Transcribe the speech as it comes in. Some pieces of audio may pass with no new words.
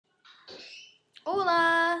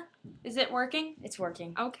Hola! Is it working? It's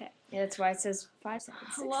working. Okay. Yeah, that's why it says 5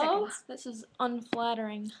 seconds. 6 Hello? seconds. This is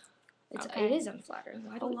unflattering. Okay. It is unflattering.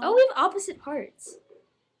 Why do we... Hello? Oh, we have opposite parts.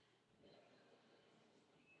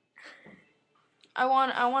 I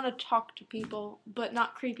want to talk to people, but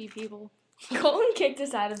not creepy people. Colton kicked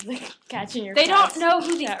us out of the Catching Your They Clouds don't know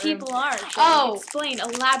who these chat room. people are. Oh. Explain.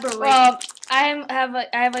 Elaborate. Well, I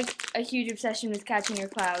have a huge obsession with Catching Your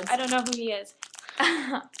Clouds. I don't know who he is.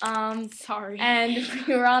 Sorry. And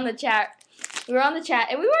we were on the chat. And we weren't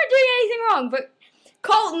doing anything wrong, but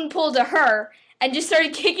Colton pulled a her and just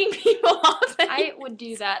started kicking people off. I would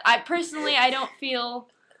do that. I don't feel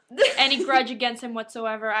any grudge against him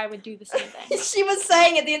whatsoever. I would do the same thing. She was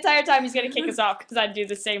saying it the entire time, he's gonna kick us off because I'd do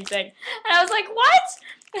the same thing. And I was like,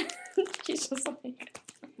 what? She's just like,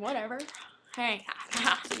 whatever. Hey.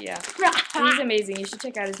 Yeah. He's amazing. You should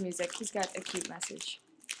check out his music. He's got a cute message.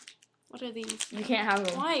 What are these? You can't have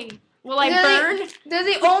them. Why? Will I burn? They're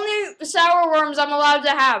the only sour worms I'm allowed to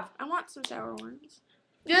have. I want some sour worms.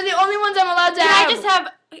 They're the only ones I'm allowed to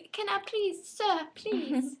have. Can I please, sir,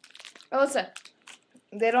 please? Alyssa,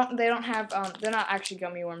 they don't have, they're not actually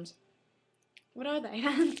gummy worms. What are they?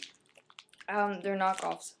 They're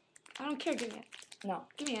knockoffs. I don't care, give me it. No.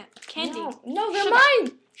 Give me it. Candy. No, they're Sugar.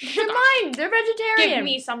 mine. Sugar. They're mine. They're vegetarian. Give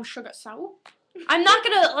me some sugar, so. I'm not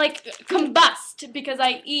gonna, combust because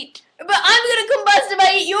I eat. But I'm gonna combust if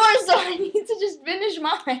I eat yours, so I need to just finish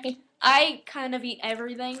mine. I kind of eat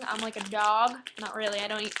everything. I'm like a dog. Not really, I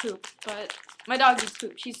don't eat poop, but my dog eats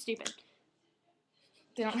poop. She's stupid.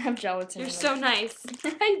 They don't have gelatin. You're so nice.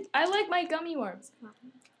 I like my gummy worms.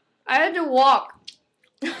 I had to walk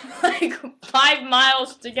like 5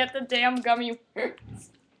 miles to get the damn gummy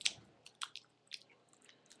worms.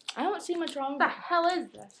 I don't see much wrong with What them. the hell is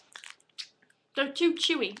this? They're too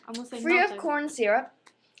chewy, unless they Free melted. of corn syrup,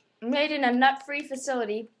 made in a nut-free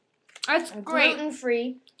facility, That's great.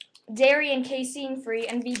 gluten-free, dairy and casein-free,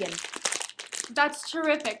 and vegan. That's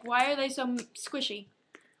terrific. Why are they so squishy?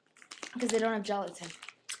 Because they don't have gelatin.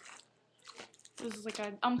 This is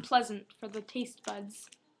unpleasant for the taste buds.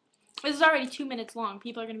 This is already 2 minutes long.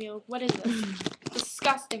 People are gonna be like, "What is this?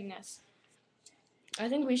 Disgustingness." I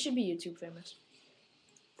think we should be YouTube famous.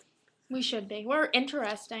 We should be. We're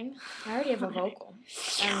interesting. I already have a vocal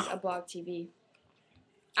and a blog TV.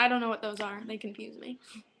 I don't know what those are. They confuse me.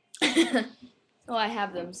 Well, I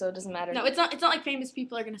have them, so it doesn't matter. No, it's not like famous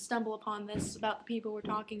people are gonna stumble upon this about the people we're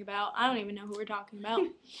talking about. I don't even know who we're talking about.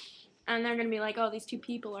 And they're gonna be like, "Oh, these two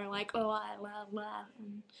people are like, oh, I love love."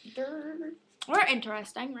 We're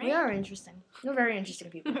interesting, right? We are interesting. We're very interesting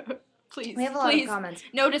people. Please, We have a lot of comments.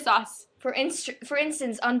 Notice us. For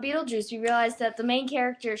instance, on Beetlejuice, we realized that the main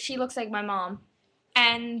character, she looks like my mom.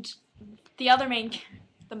 And the other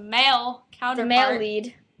the male counterpart, The male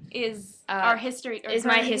lead is our history. Is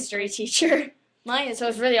my history teacher. So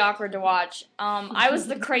it's really awkward to watch. I was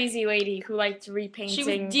the crazy lady who liked repainting. She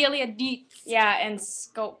was Delia Dietz. Yeah, and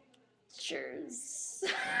sculptures.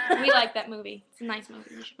 We like that movie. It's a nice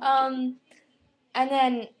movie. You should watch it. And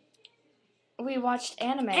then we watched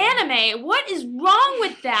anime. Anime? What is wrong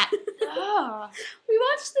with that? Ugh. We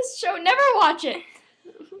watched this show. Never watch it.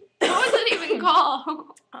 What was it even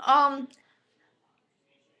called?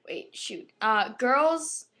 Wait, shoot.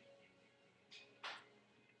 Girls.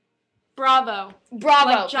 Bravo. Bravo.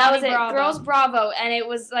 Like That was it. Bravo. Girls Bravo, and it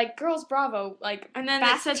was like Girls Bravo, like. And then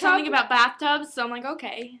it said something about bathtubs, so I'm like,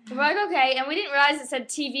 okay. We're like, okay, and we didn't realize it said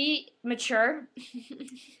TV mature.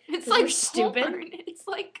 It's We're like stupid. porn. It's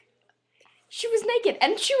like She was naked,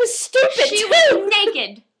 and she was stupid. she too. was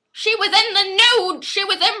naked. She was in the nude. She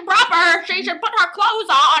was improper. She should put her clothes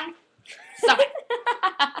on. So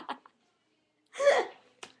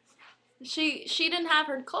she didn't have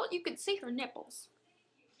her clothes. You could see her nipples.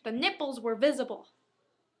 The nipples were visible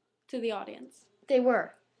to the audience. They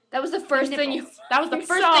were. That was the first thing you. That was the you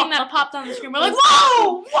first saw. thing that popped on the screen. We're like,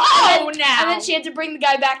 whoa, whoa, now. And then she had to bring the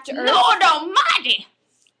guy back to Earth. Lord Almighty.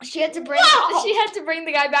 She had to bring. Whoa! She had to bring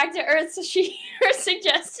the guy back to Earth. So her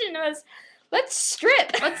suggestion was, let's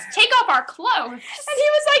strip. Let's take off our clothes. And he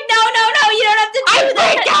was like, no, you don't have to do I that.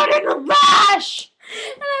 break out in a rash.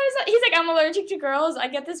 And he's like, I'm allergic to girls. I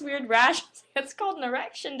get this weird rash. It's called an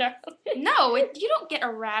erection, darling. No, you don't get a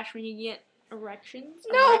rash when you get erections.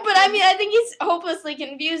 No, but I mean, I think he's hopelessly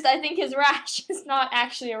confused. I think his rash is not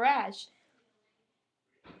actually a rash.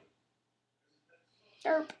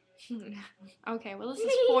 Derp. Okay, well, this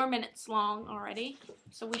is 4 minutes long already,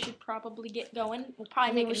 so we should probably get going. We'll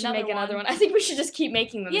probably We should make another another one. I think we should just keep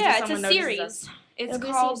making them. Yeah, until it's a someone notices series. us. It's It'll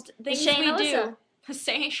be called series- Things Shea and We Alyssa. Do.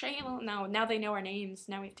 Shea. No, now they know our names.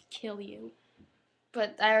 Now we have to kill you.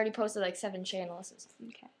 But I already posted like 7 Shea and Alyssa's.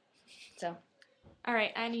 Okay. So. All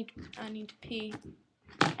right, I need to pee.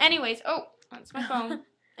 Anyways, oh, that's my phone.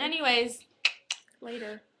 Anyways,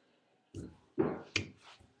 later.